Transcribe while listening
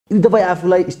यदि तपाईँ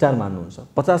आफूलाई स्टार मान्नुहुन्छ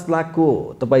 50 लाखको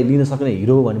तपाईँ लिन सक्ने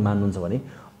हिरो भनी मान्नुहुन्छ भने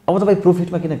अब तपाईँ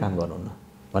प्रोफिटमा किन काम गर्नुहुन्न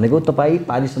भनेको तपाईँ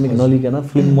पारिश्रमिक नलिकन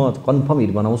फिल्म म कन्फर्म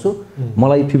हिट बनाउँछु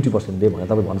मलाई 50% दे भनेर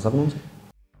तपाईँ भन्न सक्नुहुन्छ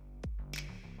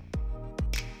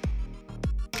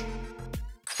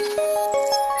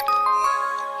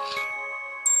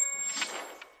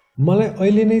मलाई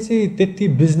अहिले नै चाहिँ त्यति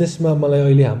बिजनेसमा मलाई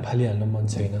अहिले हाम फालिहाल्न मन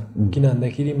छैन किन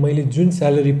भन्दाखेरि मैले जुन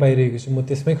स्यालेरी पाइरहेको छु म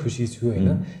त्यसमै खुसी छु हैन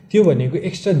त्यो भनेको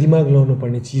एक्स्ट्रा दिमाग लाउनु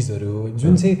पर्ने चीजहरु हो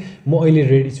जुन चाहिँ म अहिले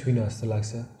रेडी छुइनँ जस्तो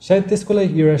लाग्छ सायद त्यसको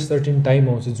लागि एउटा सर्टेन टाइम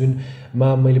आउँछ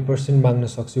जुनमा मैले पर्सेन्ट माग्न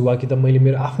सक्छु वा कि त मैले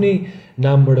मेरो आफ्नै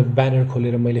नामबाट ब्यानर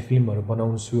खोलेर मैले फिल्महरु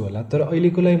बनाउँछु होला तर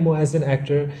अहिलेको लागि म एज एन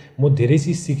एक्टर म धेरै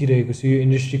चीज सिकिरहेको छु यो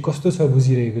इन्डस्ट्री कस्तो छ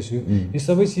बुझिरहेको छु यो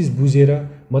सबै चीज बुझेर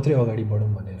मात्रै अगाडि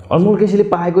बढौँ भनेर अनमोल केसीले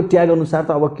पाएको ट्याग अनुसार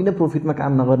त अब किन प्रोफिटमा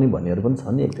काम नगर्ने भन्नेहरु पनि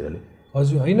छन् नि एकतिरले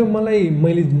हजुर हैन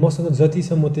मैले मसँग जति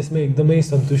छ म त्यसमै एकदमै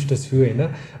सन्तुष्ट छु हैन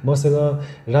मसँग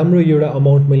राम्रो एउटा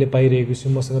अमाउन्ट मैले पाइरहेको छु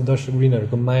मसँग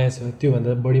दर्शकवृन्दहरुको माया छ त्यो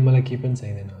भन्दा बढी मलाई केही पनि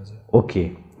चाहिदैन हजुर ओके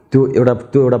त्यो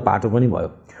एउटा पाटो पनि भयो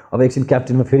अब एकछिन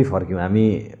क्याप्टेनमा फेरि फर्क्यौं हामी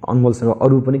अनमोलसँग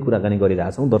अरु पनि कुराकानी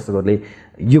गरिरहेका छौं दर्शकहरुले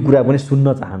यो कुरा पनि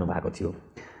सुन्न चाहनु भएको थियो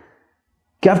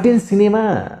क्याप्टेन सिनेमा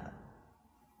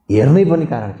हेर्नै पनि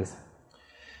कारण के छ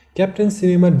क्याप्टेन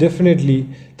सिनेमा डेफिनेटली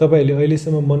तपाईहरुले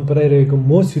अहिलेसम्म मन पराइरहेको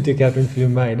म छु त्यो क्याप्टेन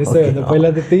फिल्ममा हैन सबैभन्दा पहिला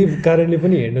त त्यही कारणले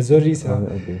पनि हेर्न जरुरी छ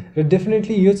र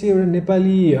डेफिनेटली यो चाहिँ एउटा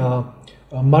नेपाली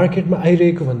मार्केटमा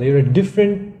आइरहेको भन्दा एउटा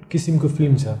डिफरेन्ट किसिमको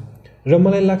फिल्म छ र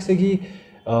मलाई लाग्छ कि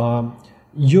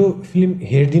यो फिल्म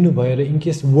हेर्दिनु भएर इन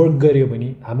केस वर्क गर्यो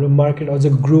भने हाम्रो मार्केट अझ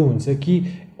ग्रो हुन्छ कि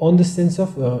on the sense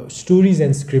of stories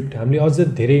and script हामीले अझ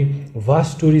धेरै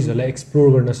वास्ट स्टोरीजहरुलाई एक्सप्लोर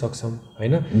गर्न सक्छौं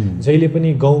हैन जहिले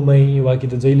पनि गाउँमै वा कि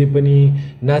त जहिले पनि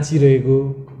नाचिरहेको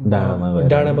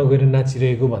डाँडामा गएर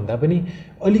नाचिरहेको भन्दा पनि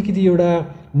अलिकति एउटा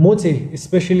म चाहिँ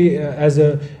specially as a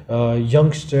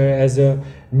youngster as a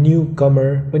new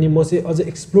कमर पनि म चाहिँ अझ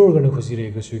एक्सप्लोर गर्न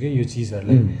खोजिरहेको छु के यो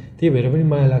चीजहरुलाई त्यही भएर पनि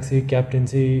मलाई लाग्छ कि क्याप्टेन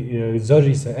चाहिँ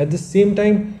जरुरी छ एट द सेम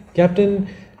टाइम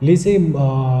क्याप्टेनले चाहिँ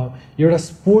एउटा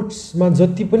स्पोर्ट्समा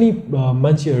जति पनि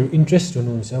मान्छेहरु इन्ट्रेस्ट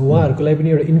हुनुहुन्छ उहाँहरुको लागि पनि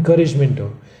एउटा इन्करेजमेन्ट हो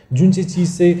जुन चाहिँ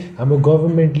चीज चाहिँ हाम्रो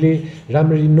गभर्नमेन्टले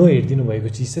राम्ररी नहेर्दिनु भएको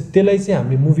चीज छ त्यसलाई चाहिँ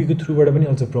हामीले मुभीको थ्रुबाट पनि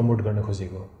अझ प्रमोट गर्न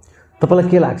खोजेको हो तपाईलाई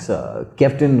के लाग्छ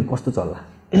क्याप्टेन कस्तो चल्ला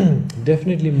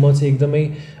डेफिनेटली म चाहिँ एकदमै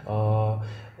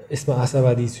यसमा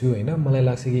आशावादी छु हैन मलाई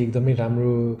लाग्छ कि एकदमै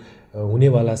राम्रो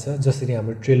हुनेवाला छ जसरी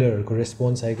हाम्रो ट्रेलरहरुको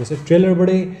रेस्पोन्स आएको छ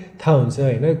ट्रेलरबाटै थाहा हुन्छ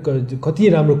हैन कति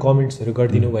राम्रो कमेन्ट्सहरु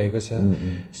गर्दिनु भएको छ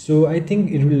so I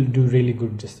think it will do really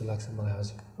good जस्तो लाग्छ मलाई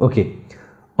हजुर ओके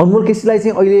अनमोल केसीलाई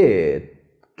चाहिँ अहिले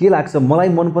के लाग्छ मलाई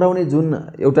मन पराउने जुन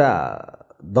एउटा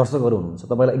दर्शकहरु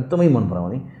हुनुहुन्छ तपाईलाई एकदमै मन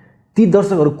पराउने ती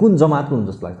दर्शकहरु कुन जमातको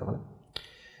हुनुहुन्छ जस्तो लाग्छ तपाईलाई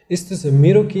यस्तो छ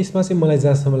मेरो केसमा चाहिँ मलाई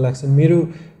जहाँसम्म लाग्छ मेरो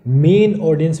मेन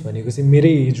ऑडियन्स भनेको चाहिँ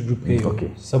मेरै एज ग्रुपकै हो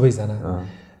सबैजना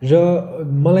र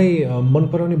मलाई मन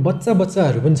पराउने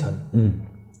बच्चाहरु पनि छन्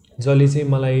जसले चाहिँ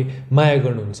मलाई माया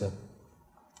गर्नुहुन्छ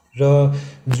र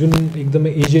जुन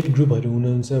एकदमै एजेड ग्रुपहरु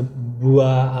हुनुहुन्छ बुवा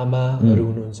आमाहरु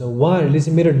हुनुहुन्छ उहाँहरुले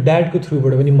चाहिँ मेरो ड्याडको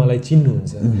थ्रुबाट पनि मलाई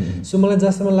चिन्नुहुन्छ सो मलाई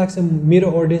जहाँसम्म लाग्छ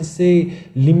मेरो ऑडियन्स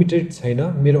चाहिँ लिमिटेड छैन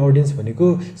मेरो ऑडियन्स भनेको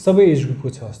सबै एज ग्रुपको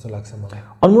छ जस्तो लाग्छ मलाई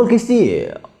अनमोल केसी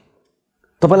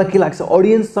तपाईलाई के लाग्छ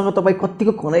ऑडियन्ससँग तपाई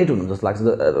कतिको कनेक्ट हुनुहुन्छ जस्तो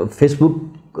लाग्छ फेसबुक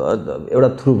एउटा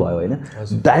थ्रु भयो हैन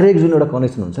डाइरेक्ट जुन एउटा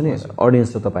कनेक्सन हुन्छ नि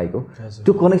ऑडियन्स र तपाईको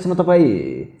त्यो कनेक्सन तपाई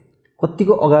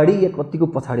कतिको अगाडि या कतिको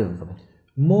पछाडी हुन्छ तपाई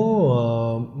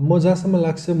म जहाँसम्म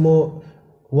लाग्छ म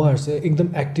उहाँहरुसँग एकदम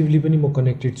एक्टिभली पनि म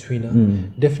कनेक्टेड छुइनँ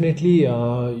डेफिनेटली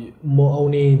म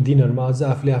आउने दिनहरुमा अझ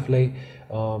आफूलाई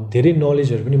धेरै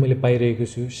नलेजहरु पनि मैले पाइरहेको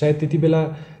छु सायद त्यति बेला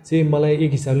चाहिँ मलाई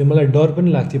एक हिसाबले मलाई डर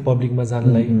पनि लाग्थ्यो पब्लिकमा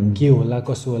जानलाई के होला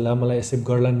कसो होला मलाई एक्सेप्ट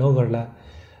गर्ला नगर्ला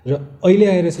र अहिले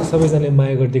आएर चाहिँ सबैजनाले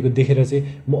माया गर्दिएको देखेर चाहिँ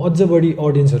म अझ बढी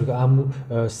ऑडियन्सहरुको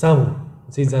सामु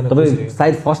चाहिँ जान तपाईं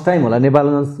सायद फर्स्ट टाइम होला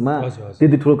नेपालमा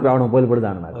त्यति ठुलो क्राउडमा पहिलोपल्ट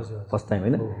जानु भएको फर्स्ट टाइम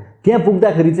हैन त्यहाँ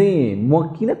पुग्दाखेरि चाहिँ म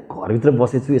किन घरभित्र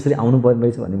बसेछु यसरी आउनु पर्ने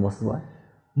रहेछ भन्ने महसुस भयो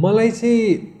मलाई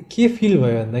चाहिँ के फिल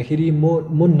भयो भन्दाखेरि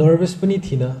म नर्भस पनि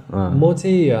थिइन म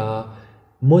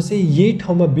चाहिँ यही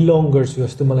ठाउँमा बिलोङ गर्छु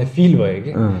जस्तो मलाई फिल भयो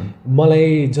के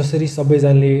मलाई जसरी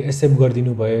सबैजनाले एक्सेप्ट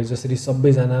गर्दिनु भयो जसरी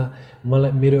सबैजना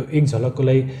मलाई मेरो एक झलकको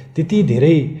लागि त्यति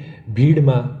धेरै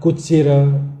भिडमा कोचिएर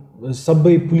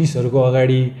सबै पुलिसहरुको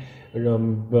अगाडि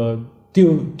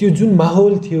त्यो जुन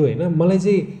माहौल थियो हैन मलाई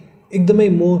चाहिँ एकदमै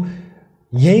म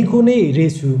यहीँको नै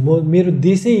रहेछु म मेरो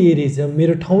देशै यही रहेछ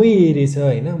मेरो ठाउँै यही रहेछ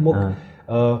हैन म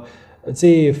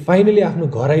चाहिँ फाइनली आफ्नो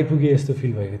घर आइपुगे जस्तो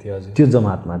फिल भएको थियो हजुर त्यो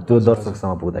जमातमा त्यो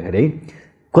दर्शकसँग पुग्दाखेरि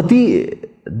कति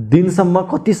दिनसम्म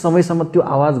कति समयसम्म त्यो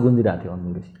आवाज गुन्जिरहेको थियो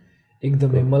अनमोल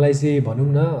एकदमै मलाई चाहिँ भनौं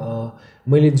न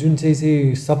मैले जुन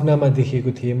चाहिँ सपनामा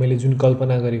देखेको थिएँ, मैले जुन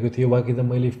कल्पना गरेको थिएँ, वा कि त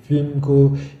मैले फिल्मको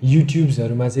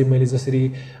युट्युब्सहरूमा चाहिँ मैले जसरी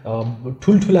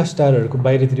ठुल्ठुला स्टारहरूको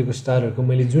बाहिरतिरको स्टारहरूको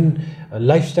मैले जुन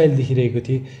लाइफस्टाइल देखिरहेको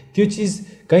थिएँ, त्यो चिज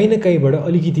कहीँ न कहीँबाट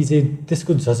अलिकति चाहिँ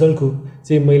त्यसको झझल्को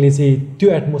चाहिँ मैले चाहिँ त्यो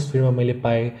एटमोस्फियरमा मैले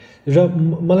पाएँ। र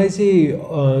मलाई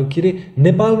चाहिँ के अरे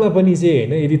नेपालमा पनि चाहिँ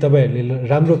होइन, यदि तपाईँहरूले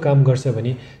राम्रो काम गर्छ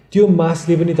भने त्यो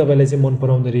मासले पनि तपाईँलाई चाहिँ मन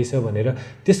पराउँदो रहेछ भनेर,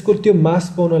 त्यसको त्यो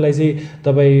मास पाउनलाई चाहिँ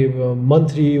तपाईँ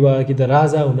मन्त्री वा कि त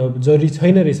राजा हुन जरुरी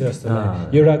छैन रहेछ जस्तो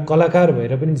लाग्यो। एउटा कलाकार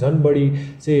भएर पनि झन् बढी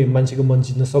चाहिँ मान्छेको मन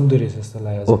जित्न सक्दो रहेछ जस्तो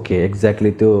लाग्यो। ओके,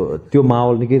 एक्ज्याक्टली त्यो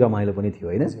माहौल निकै रमाइलो पनि थियो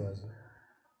होइन।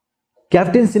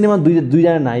 क्याप्टेन सिनेमा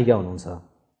दुईजना नायिका हुनुहुन्छ,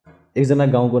 एकजना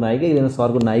गाउँको नायिका, एकजना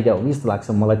सहरको नायिका हुनु जस्तो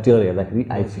लाग्छ मलाई ट्रेलर हेर्दाखेरि।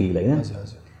 आई फिल होइन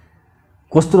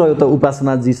कस्तो रह्यो त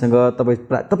उपासनाजीसँग?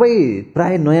 तपाईँ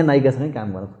प्रायः नयाँ नायिकासँगै काम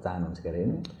गर्न चाहनुहुन्छ क्या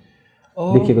होइन?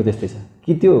 देखेको त्यस्तै छ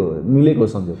कि त्यो मिलेको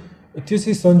संयोग? त्यो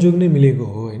चाहिँ संयोग नै मिलेको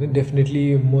हो होइन। डेफिनेटली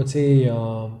म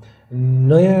चाहिँ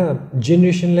नयाँ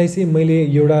जेनेरेसनलाई चाहिँ मैले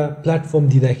एउटा प्लेटफर्म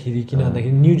दिँदाखेरि, किन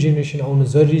भन्दाखेरि न्यू जेनेरेसन आउनु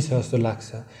जरुरी छ जस्तो लाग्छ।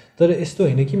 तर यस्तो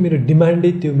होइन कि मेरो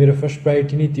डिमान्डै त्यो, मेरो फर्स्ट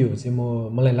प्रायोरिटी नै त्यो हो चाहिँ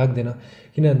मलाई लाग्दैन।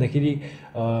 किन भन्दाखेरि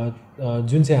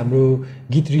जुन चाहिँ हाम्रो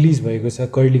गीत रिलिज भएको छ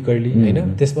कर्ली कर्ली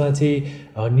होइन, त्यसमा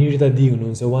चाहिँ निरता दी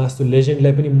हुनुहुन्छ, उहाँ जस्तो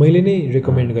लेजेन्डलाई पनि मैले नै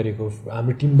रेकमेन्ड गरेको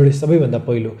हाम्रो टिमबाट सबैभन्दा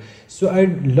पहिलो। So I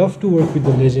love to work with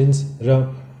the legends, र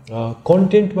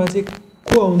कन्टेन्टमा चाहिँ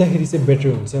को आउँदाखेरि चाहिँ बेटर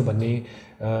हुन्छ भन्ने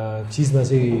चिजमा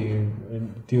चाहिँ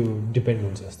त्यो डिपेन्ड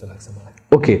हुन्छ जस्तो लाग्छ मलाई।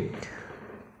 ओके,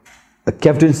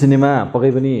 क्याप्टेन सिनेमा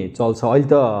पक्कै पनि चल्छ अहिले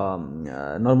त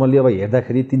नर्मल्ली। अब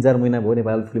हेर्दाखेरि 3-4 महिना भयो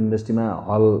नेपाल फिल्म इन्डस्ट्रीमा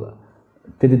हल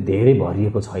त्यति धेरै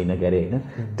भरिएको छैन क्या अरे होइन।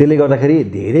 त्यसले गर्दाखेरि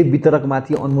धेरै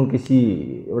वितरकमाथि अनमोल केसी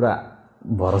एउटा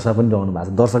भरोसा पनि रहनु भएको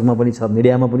छ, दर्शकमा पनि छ,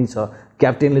 मिडियामा पनि छ,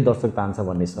 क्याप्टेनले दर्शक तान्छ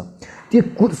भन्ने छ।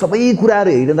 त्यो सबै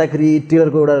कुराहरू हेरिँदाखेरि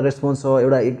ट्रेलरको एउटा रेस्पोन्स छ,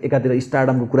 एउटा एकातिर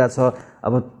स्टारडमको कुरा छ।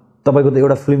 अब तपाईँको त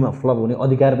एउटा फिल्म फ्लप हुने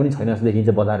अधिकार पनि छैन जस्तो देखिन्छ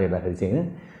बजार हेर्दाखेरि चाहिँ होइन।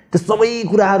 त्यो सबै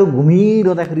कुराहरू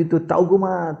घुमिरहँदाखेरि त्यो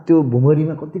टाउकोमा त्यो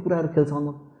भुमरीमा कति कुराहरू खेल्छ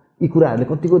अनमोल? यी कुराहरूले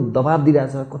कतिको दबाब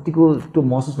दिइरहेछ, कतिको त्यो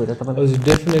महसुस भइरहेछ तपाईँलाई?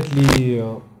 Definitely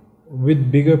with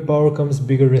bigger power comes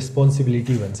bigger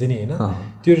responsibility भन्छ नि होइन,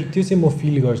 त्यो चाहिँ म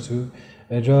फिल गर्छु।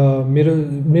 र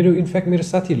मेरो इनफ्याक्ट मेरो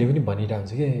साथीहरूले पनि भनिरहेको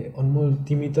हुन्छ कि अनमोल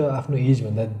तिमी त आफ्नो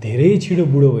एजभन्दा धेरै छिटो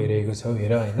बुढो भइरहेको छौ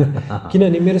हेर होइन।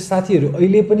 किनभने मेरो साथीहरू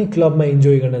अहिले पनि क्लबमा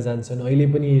इन्जोय गर्न जान्छन्, अहिले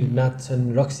पनि नाच्छन्,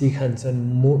 रक्सी खान्छन्,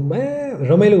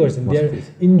 रमाइलो गर्छन्, they are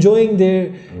enjoying there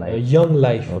young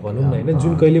life भनौँ न होइन,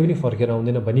 जुन कहिले पनि फर्केर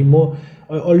आउँदैन। भनी म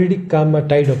अलरेडी काममा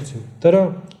टाइड अप छु, तर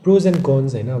प्रोज एन्ड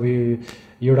कन्स होइन, अब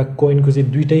एउटा कोइनको चाहिँ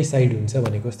दुइटै साइड हुन्छ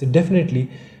भनेको जस्तै डेफिनेटली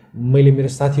मैले मेरो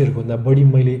साथीहरूभन्दा बढी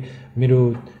मैले मेरो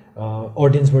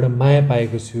अडियन्सबाट माया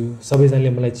पाएको छु, सबैजनाले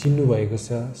मलाई चिन्नु भएको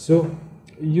छ। सो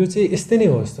यो चाहिँ यस्तै नै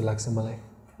हो जस्तो लाग्छ मलाई।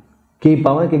 केही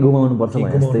पाउन केही गुमाउनु पर्छ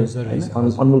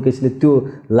अनमोल केसीले त्यो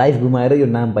लाइफ गुमाएर यो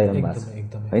नाम पाइरहनु भएको छ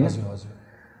होइन।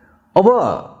 अब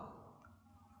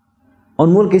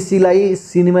अनमोल केसीलाई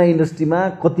सिनेमा इन्डस्ट्रीमा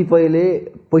कतिपयले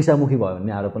पैसामुखी भयो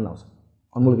भन्ने आरोप पनि लाउँछ।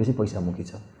 अनमोल केसी पैसामुखी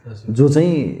छ, जो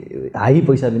चाहिँ हाई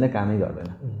पैसा बिना कामै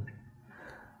गर्दैन।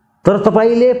 तर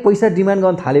तपाईँले पैसा डिमान्ड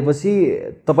गर्न थालेपछि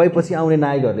तपाईँ पछि आउने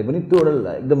नायकहरूले पनि त्यो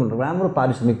एउटा एकदम राम्रो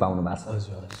पारिश्रमिक पाउनु भएको छ।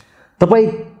 तपाईँ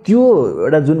त्यो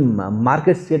एउटा जुन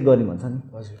मार्केट सेट गर्ने भन्छ नि,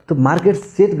 त्यो मार्केट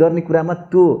सेट गर्ने कुरामा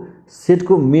त्यो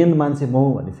सेटको मेन मान्छे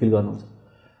म भन्ने फिल गर्नुहुन्छ?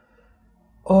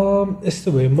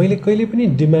 यस्तो भयो, मैले कहिले पनि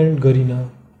डिमान्ड गरिनँ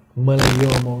मलाई यो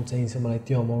अमाउन्ट चाहिन्छ, मलाई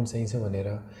त्यो अमाउन्ट चाहिन्छ भनेर।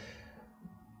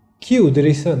 के हुँदो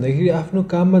रहेछ भन्दाखेरि आफ्नो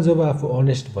काममा जब आफू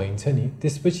अनेस्ट भइन्छ नि,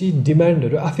 त्यसपछि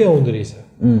डिमान्डहरू आफै आउँदो रहेछ।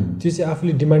 त्यो चाहिँ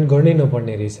आफूले डिमान्ड गर्नै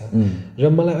नपर्ने रहेछ। र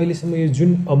मलाई अहिलेसम्म यो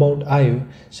जुन अमाउन्ट आयो,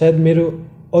 सायद मेरो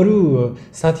अरू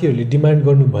साथीहरूले डिमान्ड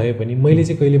गर्नु भयो भने मैले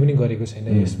चाहिँ कहिले पनि गरेको छैन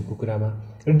यसको कुरामा।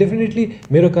 र डेफिनेटली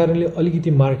मेरो कारणले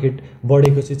अलिकति मार्केट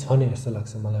बढेको चाहिँ छ नै जस्तो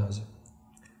लाग्छ मलाई। हजुर,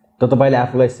 त तपाईँले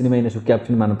आफूलाई सिनेमा इन्डस्ट्री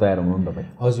क्याप्टेन मान्न तयार हुनुहुन्छ तपाईँ?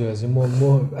 हजुर हजुर,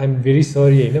 म आइ एम भेरी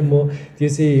सरी होइन, म त्यो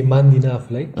चाहिँ मान्दिनँ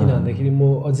आफूलाई। किन भन्दाखेरि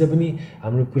म अझ पनि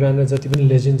हाम्रो पुरानो जति पनि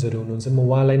लेजेन्ड्सहरू हुनुहुन्छ, म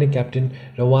उहाँलाई नै क्याप्टेन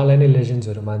र उहाँलाई नै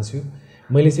लेजेन्ड्सहरू मान्छु।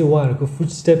 मैले चाहिँ उहाँहरूको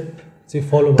फुटस्टेप चाहिँ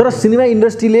फलो। तर सिनेमा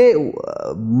इन्डस्ट्रीले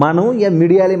मानौँ या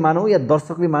मिडियाले मानौँ या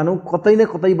दर्शकले मानौँ, कतै न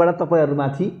कतैबाट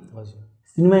तपाईँहरूमाथि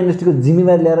सिनेमा इन्डस्ट्रीको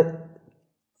जिम्मेवारी ल्याएर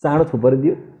चाँडो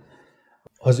थुपारिदियो।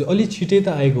 हजुर, अलि छिटै त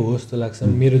आएको हो जस्तो लाग्छ।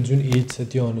 मेरो जुन एज छ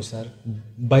त्यो अनुसार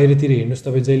बाहिरतिर हेर्नुहोस्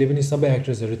तपाईँ, जहिले पनि सबै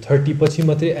एक्ट्रेसहरू 30 पछि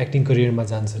मात्रै एक्टिङ करियरमा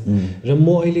जान्छन्। र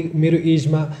म अहिले मेरो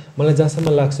एजमा मलाई जहाँसम्म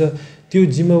लाग्छ त्यो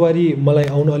जिम्मेवारी मलाई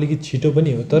आउन अलिकति छिटो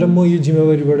पनि हो। तर म यो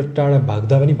जिम्मेवारीबाट टाढा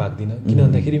भाग्दा पनि भाग्दिनँ। किन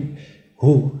भन्दाखेरि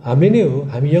हो हामीले नै हो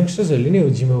हामी यङ्स्टर्सहरूले नै हो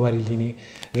जिम्मेवारी लिने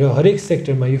र हरेक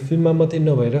सेक्टरमा यो फिल्ममा मात्रै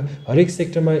नभएर हरेक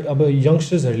सेक्टरमा अब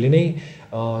यङ्स्टर्सहरूले नै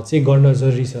चाहिँ गर्न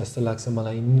जरुरी छ जस्तो लाग्छ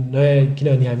मलाई नयाँ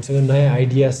किनभने हामीसँग नयाँ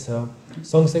आइडियाज छ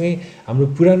सँगसँगै हाम्रो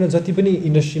पुरानो जति पनि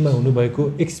इन्डस्ट्रीमा हुनुभएको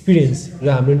एक्सपिरियन्स र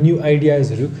हाम्रो न्यू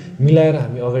आइडियाजहरू मिलाएर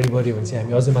हामी अगाडि बढ्यो भने चाहिँ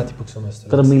हामी अझ माथि पुग्छौँ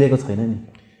जस्तो तर मिलेको छैन नि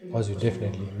हजुर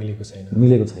डेफिनेटली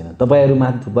मिलेको छैन तपाईँहरू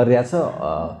माथि थुपारिरहेको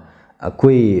छ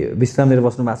कोही विश्राम लिएर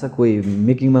बस्नु भएको छ कोही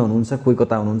मेकिङमा हुनुहुन्छ कोही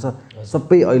कता हुनुहुन्छ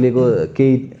सबै अहिलेको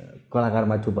केही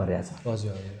कलाकारमा थुपारिरहेको छ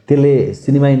हजुर त्यसले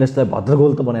सिनेमा इन्डस्ट्रीलाई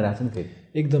भद्रगोल त बनाइरहेको छ नि फेरि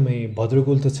एकदमै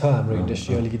भद्रगोल त छ हाम्रो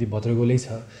इन्डस्ट्री अलिकति भद्रगोलै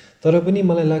छ तर पनि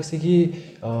मलाई लाग्छ कि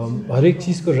हरेक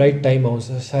चिजको राइट टाइम आउँछ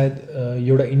सायद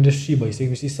एउटा इन्डस्ट्री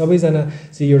भइसकेपछि सबैजना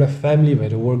चाहिँ एउटा फ्यामिली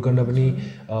भएर वर्क गर्न पनि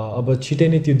अब छिटै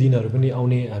नै त्यो दिनहरू पनि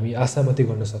आउने हामी आशा मात्रै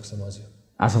गर्न सक्छौँ हजुर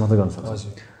आशा मात्रै गर्न सक्छौँ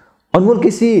हजुर अनमोल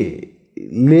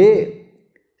केसीले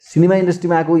सिनेमा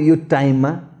इन्डस्ट्रीमा आएको यो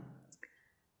टाइममा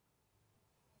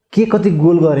के कति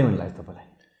गोल गरेँ भन्ने लाग्छ तपाईँलाई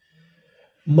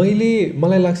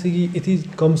मलाई लाग्छ कि यति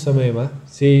कम समयमा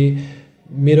चाहिँ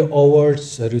मेरो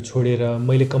अवार्ड्सहरू छोडेर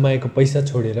मैले कमाएको पैसा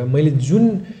छोडेर मैले जुन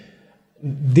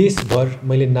देशभर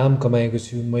मैले नाम कमाएको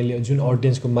छु मैले जुन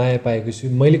अडियन्सको माया पाएको छु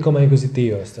मैले कमाएको चाहिँ त्यही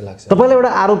हो जस्तो लाग्छ तपाईँलाई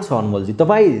एउटा आरोप छ अनमोलजी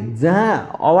तपाईँ जहाँ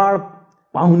अवार्ड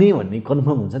पाउने भन्ने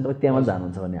कन्फर्म हुन्छ नि तपाईँ त्यहाँ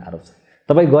जानुहुन्छ भन्ने आरोप छ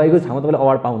तपाईँ गएको ठाउँमा तपाईँले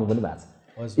अवार्ड पाउनु पनि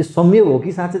भएको छ यो संयोग हो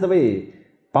कि साँच्चै तपाईँ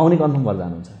पाउने कन्फर्म गरेर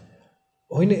जानुहुन्छ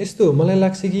होइन यस्तो मलाई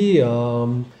लाग्छ कि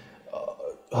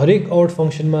हरेक अवार्ड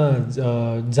फङ्सनमा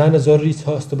जान जरुरी छ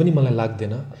जस्तो पनि मलाई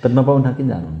लाग्दैन तर नपाउन किन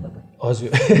जानुहुन्छ तपाईँ हजुर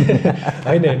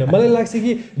होइन मलाई लाग्छ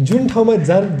कि जुन ठाउँमा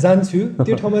जान्छु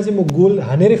त्यो ठाउँमा चाहिँ म goal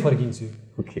हानेरै फर्किन्छु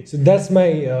okay so that's my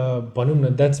भनौँ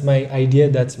न that's my idea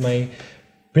that's my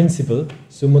principal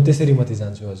so म त्यसरी मात्रै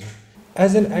जान्छु हजुर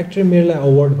एज एन एक्टर मेरोलाई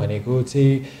अवार्ड भनेको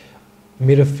चाहिँ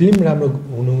मेरो फिल्म राम्रो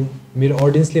हुनु मेरो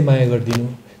अडियन्सले माया गरिदिनु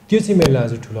त्यो चाहिँ मेरो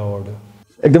लागि आज ठुलो अवार्ड हो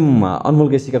एकदम अनमोल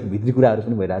केसीका भित्री कुराहरू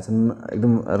पनि भइरहेछन्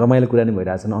एकदम रमाइलो कुरा नै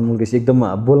भइरहेछन् अनमोल केसी एकदम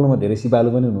बोल्नमा धेरै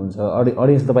सिपालु पनि हुनुहुन्छ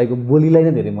अडियन्स तपाईँको बोलीलाई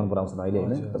नै धेरै मन पराउँछन् अहिले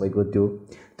होइन तपाईँको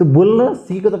त्यो बोल्न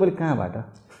सिकेको तपाईँले कहाँबाट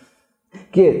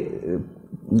के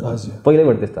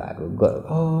पहिल्यैबाट त्यस्तो आएको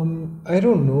आई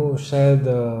डोन्ट नो सायद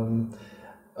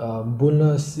बोल्न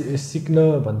सिक्न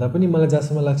भन्दा पनि मलाई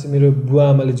जहाँसम्म लाग्छ मेरो बुवा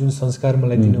आमाले जुन संस्कार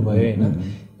मलाई दिनुभयो होइन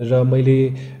र मैले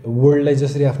वर्ल्डलाई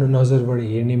जसरी आफ्नो नजरबाट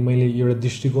हेर्ने मैले एउटा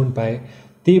दृष्टिकोण पाएँ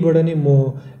त्यहीबाट नै म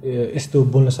यस्तो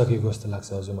बोल्न सकेको जस्तो लाग्छ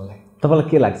हजुर मलाई तपाईँलाई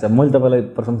के लाग्छ मैले तपाईँलाई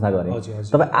प्रशंसा गरेँ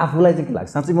तपाईँ आफूलाई चाहिँ के लाग्छ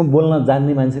साँच्चै म बोल्न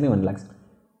जान्ने मान्छे नै भन्ने लाग्छ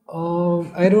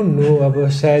आई डोन्ट नो अब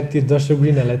सायद त्यो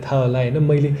दर्शकवृन्दहरूलाई थाहा होला होइन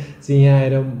मैले चाहिँ यहाँ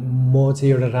आएर म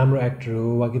चाहिँ एउटा राम्रो एक्टर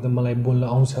हो वा कि त मलाई बोल्न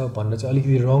आउँछ भन्न चाहिँ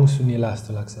अलिकति रङ सुनिएला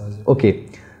जस्तो लाग्छ हजुर ओके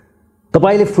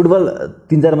तपाईँले फुटबल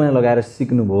 3-4 महिना लगाएर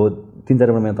सिक्नुभयो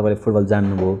 3-4 महिना तपाईँले फुटबल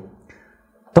जान्नुभयो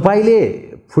तपाईँले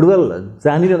फुटबल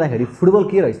जानिरहँदाखेरि फुटबल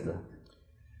के रहेछ त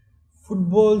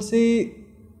फुटबल चाहिँ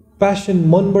प्यासन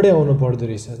मनबाटै आउनु पर्दो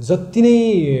रहेछ जति नै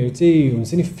चाहिँ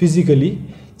हुन्छ नि फिजिकली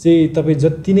चाहिँ तपाईँ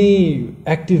जति नै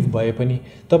एक्टिभ भए पनि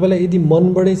तपाईँलाई यदि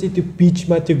मनबाटै चाहिँ त्यो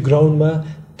पिचमा त्यो ग्राउन्डमा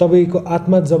तपाईँको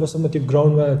आत्मा जबसम्म त्यो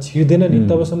ग्राउन्डमा छिर्दैन नि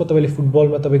तबसम्म तपाईँले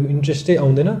फुटबलमा तपाईँको इन्ट्रेस्टै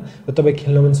आउँदैन र तपाईँ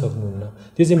खेल्न पनि सक्नुहुन्न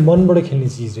त्यो चाहिँ मनबाट खेल्ने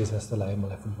चिज रहेछ जस्तो लाग्यो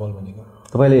मलाई फुटबल भनेको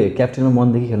तपाईँले क्याप्टेनमा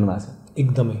मनदेखि खेल्नु भएको छ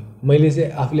एकदमै मैले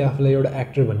चाहिँ आफूले आफूलाई एउटा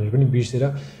एक्टर भनेर पनि बिर्सेर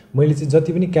मैले चाहिँ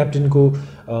जति पनि क्याप्टेनको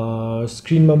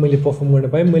स्क्रिनमा मैले पर्फर्म गर्न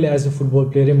पाएँ मैले एज अ फुटबल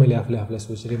प्लेयरै मैले आफूलाई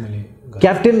सोचेरै मैले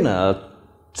क्याप्टेन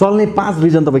चल्ने 5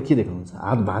 रिजन तपाईँ के देख्नुहुन्छ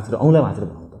हात भाँचेर औँला भाँचेर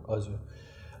भन्नु त हजुर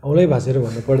औँलै भाँचेर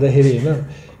भन्नु पर्दाखेरि होइन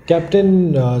क्याप्टेन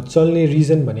चल्ने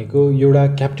रिजन भनेको एउटा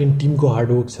क्याप्टेन टिमको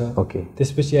हार्डवर्क छ ओके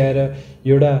त्यसपछि आएर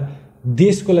एउटा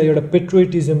देशको लागि एउटा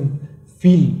पेट्रोटिजम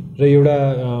फिल र एउटा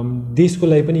देशको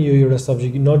लागि पनि यो एउटा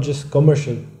सब्जेक्ट नट जस्ट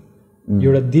कमर्सियल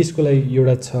एउटा देशको लागि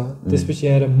एउटा छ त्यसपछि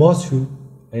आएर म छु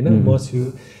होइन म छु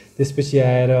त्यसपछि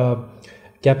आएर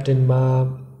क्याप्टेनमा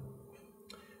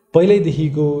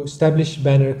पहिल्यैदेखिको स्ट्याब्लिस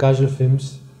ब्यानर काजल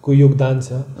फिल्म्सको योगदान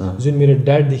छ जुन मेरो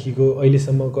ड्याडदेखिको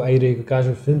अहिलेसम्मको आइरहेको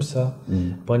काजल फिल्म्स छ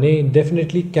भने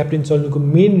डेफिनेटली क्याप्टेन चल्नुको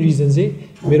मेन रिजन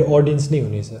चाहिँ मेरो अडियन्स नै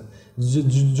हुनेछ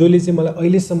जसले चाहिँ मलाई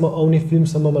अहिलेसम्म आउने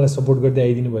फिल्मसम्म मलाई सपोर्ट गर्दै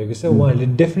आइदिनु भएको छ उहाँहरूले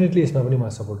डेफिनेटली यसमा पनि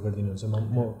मलाई सपोर्ट गरिदिनुहुन्छ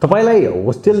म तपाईँलाई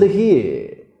होस्टेलदेखि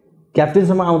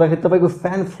क्याप्टेनसम्म आउँदाखेरि तपाईँको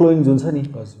फ्यान फ्लोइङ जुन छ नि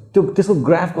त्यो त्यसको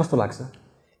ग्राफ कस्तो लाग्छ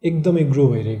एकदमै ग्रो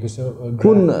भइरहेको छ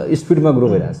कुन स्पिडमा ग्रो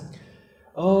भइरहेछ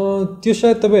त्यो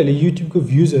सायद तपाईँहरूले युट्युबको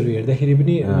भ्युजहरू हेर्दाखेरि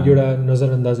पनि एउटा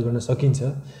नजरअन्दाज गर्न सकिन्छ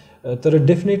तर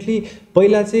डेफिनेटली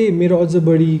पहिला चाहिँ मेरो अझ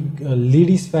बढी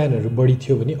लेडिज फ्यानहरू बढी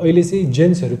थियो भने अहिले चाहिँ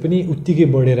जेन्ट्सहरू पनि उत्तिकै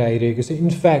बढेर आइरहेको छ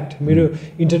इनफ्याक्ट मेरो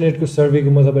इन्टरनेटको सर्वेको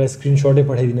म तपाईँलाई स्क्रिनसटै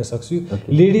पठाइदिन सक्छु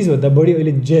लेडिजभन्दा बढी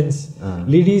अहिले जेन्ट्स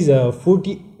लेडिज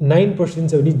 49%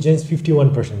 छ भने जेन्ट्स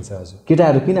 51% छ हजुर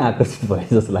केटाहरू किन आकर्षित भए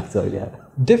जस्तो लाग्छ अहिले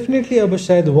डेफिनेटली अब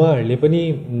सायद उहाँहरूले पनि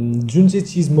जुन चाहिँ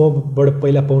चिज मबाट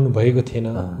पहिला पाउनु भएको थिएन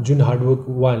जुन हार्डवर्क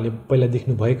उहाँहरूले पहिला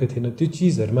देख्नु भएको थिएन त्यो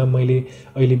चिजहरूमा मैले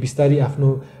अहिले बिस्तारै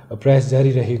आफ्नो प्रयास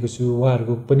जारी रहेको छु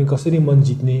उहाँहरूको पनि कसरी मन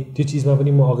जित्ने त्यो चिजमा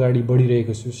पनि म अगाडि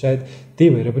बढिरहेको छु सायद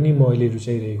त्यही भएर पनि म अहिले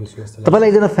रुचाइरहेको छु जस्तो लाग्छ तपाईँलाई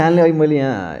एकजना फ्यानले अहिले मैले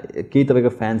यहाँ केही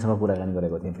तपाईँको फ्यानसँग कुराकानी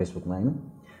गरेको थिएँ फेसबुकमा होइन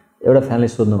एउटा फ्यानले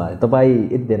सोध्नु भएको तपाईँ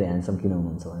यति धेरै ह्यान्डसम किन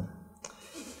हुनुहुन्छ भनेर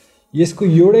यसको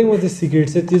एउटै मात्रै सिक्रेट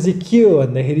छ त्यो चाहिँ के हो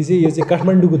भन्दाखेरि चाहिँ यो चाहिँ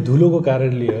काठमाडौँको धुलोको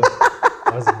कारणले हो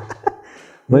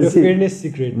हजुर फेयरनेस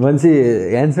सिक्रेट मान्छे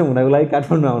ह्यान्डसम हुनको लागि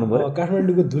काठमाडौँ आउनु पर्यो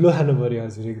काठमाडौँको धुलो खानु पर्यो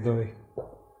हजुर एकदमै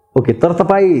ओके तर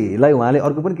तपाईँलाई उहाँले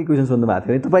अर्को पनि के क्वेसन सोध्नु भएको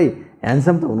थियो भने तपाईँ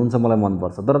ह्यान्डसम त हुनुहुन्छ मलाई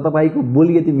मनपर्छ तर तपाईँको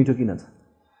बोली यति मिठो किन छ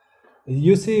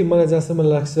यो चाहिँ मलाई जहाँसम्म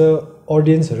लाग्छ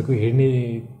अडियन्सहरूको हेर्ने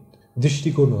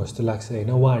दृष्टिकोण हो जस्तो लाग्छ होइन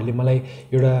उहाँहरूले मलाई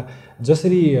एउटा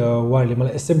जसरी उहाँहरूले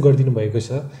मलाई एक्सेप्ट गरिदिनु भएको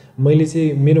छ मैले चाहिँ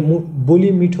मेरो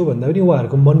बोली मिठो भन्दा पनि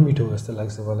उहाँहरूको मन मिठो हो जस्तो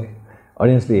लाग्छ मलाई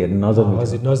अडियन्सले हेर्ने नजर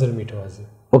हजुर नजर मिठो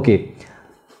हजुर ओके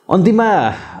अन्तिममा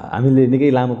हामीले निकै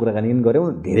लामो कुराकानी पनि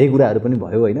गऱ्यौँ धेरै कुराहरू पनि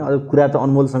भयो होइन अझ कुरा त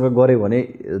अनमोलसँग गऱ्यो भने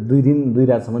 2 दिन 2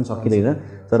 रातसम्म सकिँदैन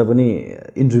तर पनि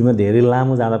इन्टरभ्यूमा धेरै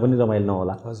लामो जाँदा पनि रमाइलो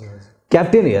नहोला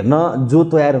क्याप्टेन हेर्न जो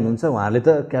तयार हुनुहुन्छ उहाँहरूले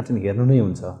त क्याप्टेन हेर्नु नै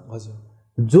हुन्छ हजुर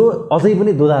जो अझै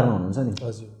पनि दोधारमा हुनुहुन्छ नि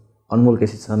हजुर अनमोल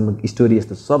केसी छन् स्टोरी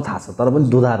यस्तो सब थाहा छ तर पनि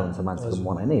दोधार हुन्छ मान्छेको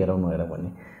मन होइन हेरौँ नहेर भन्ने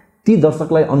ती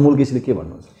दर्शकलाई अनमोल केसीले के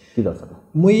भन्नुहुन्छ ती दर्शकलाई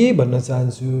म यही भन्न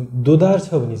चाहन्छु दोधार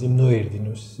छ भने चाहिँ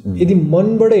नहेरिदिनुहोस् यदि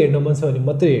मनबाट हेर्न मन छ भने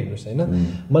मात्रै हेर्नुहोस् होइन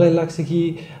मलाई लाग्छ कि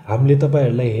हामीले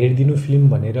तपाईँहरूलाई हेरिदिनु फिल्म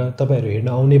भनेर तपाईँहरू हेर्न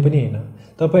आउने पनि होइन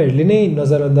तपाईँहरूले नै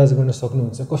नजरअन्दाज गर्न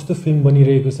सक्नुहुन्छ कस्तो फिल्म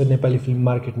बनिरहेको छ नेपाली फिल्म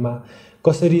मार्केटमा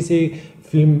कसरी चाहिँ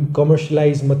फिल्म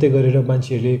कमर्सियलाइज मात्रै गरेर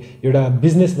मान्छेहरूले एउटा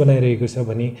बिजनेस बनाइरहेको छ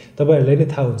भने तपाईँहरूलाई नै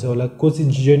थाहा हुन्छ होला को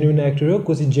चाहिँ जेन्युन एक्टर हो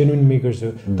को चाहिँ जेन्युन मेकर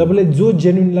हो तपाईँलाई जो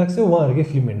जेन्युन लाग्छ उहाँहरूकै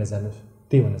फिल्म हेर्न जानुहोस्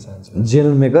त्यही भन्न चाहन्छु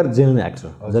जेन्युन मेकर जेन्युन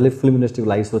एक्टर जसले फिल्म इन्डस्ट्रीको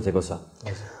लागि सोचेको छ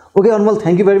okay Anmol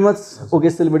thank you very much okay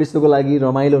celebrity सोको लागि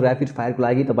रमाइलो ऱ्यापिड फायरको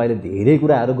लागि तपाईँले धेरै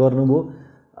कुराहरू गर्नुभयो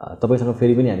तपाईँसँग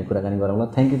फेरि पनि हामी कुराकानी गरौँला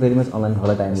thank you very much online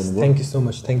होला टाइम दिनुभयो thank you so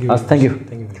much thank you thank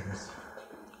you very much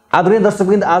आदरणीय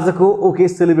दर्शकवृन्द आजको ओके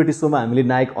सेलिब्रिटी शोमा हामीले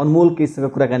नायक अनमोल केसीसँग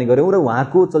कुराकानी गऱ्यौँ र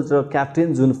उहाँको चलचित्र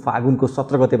क्याप्टेन जुन फागुनको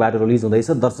 17 गतेबाट रिलिज हुँदैछ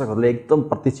दर्शकहरूले एकदम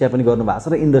प्रतीक्षा पनि गर्नुभएको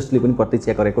छ र इन्डस्ट्रीले पनि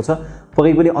प्रतीक्षा गरेको छ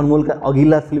पक्कै पनि अनमोलका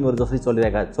अघिल्ला फिल्महरू जसरी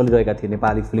चलिरहेका थिए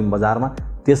नेपाली फिल्म बजारमा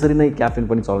त्यसरी नै क्याप्टेन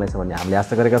पनि चल्नेछ भन्ने हामीले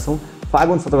आशा गरेका छौँ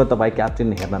फागुन 17 गते तपाईँ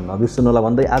क्याप्टेन हेर्न नबिर्सनुहोला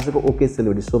भन्दै आजको ओके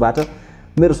सेलिब्रिटी शोबाट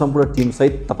मेरो सम्पूर्ण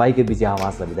टिमसहित तपाईँकै विजय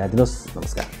आवाजलाई बिदा दिनुहोस्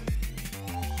नमस्कार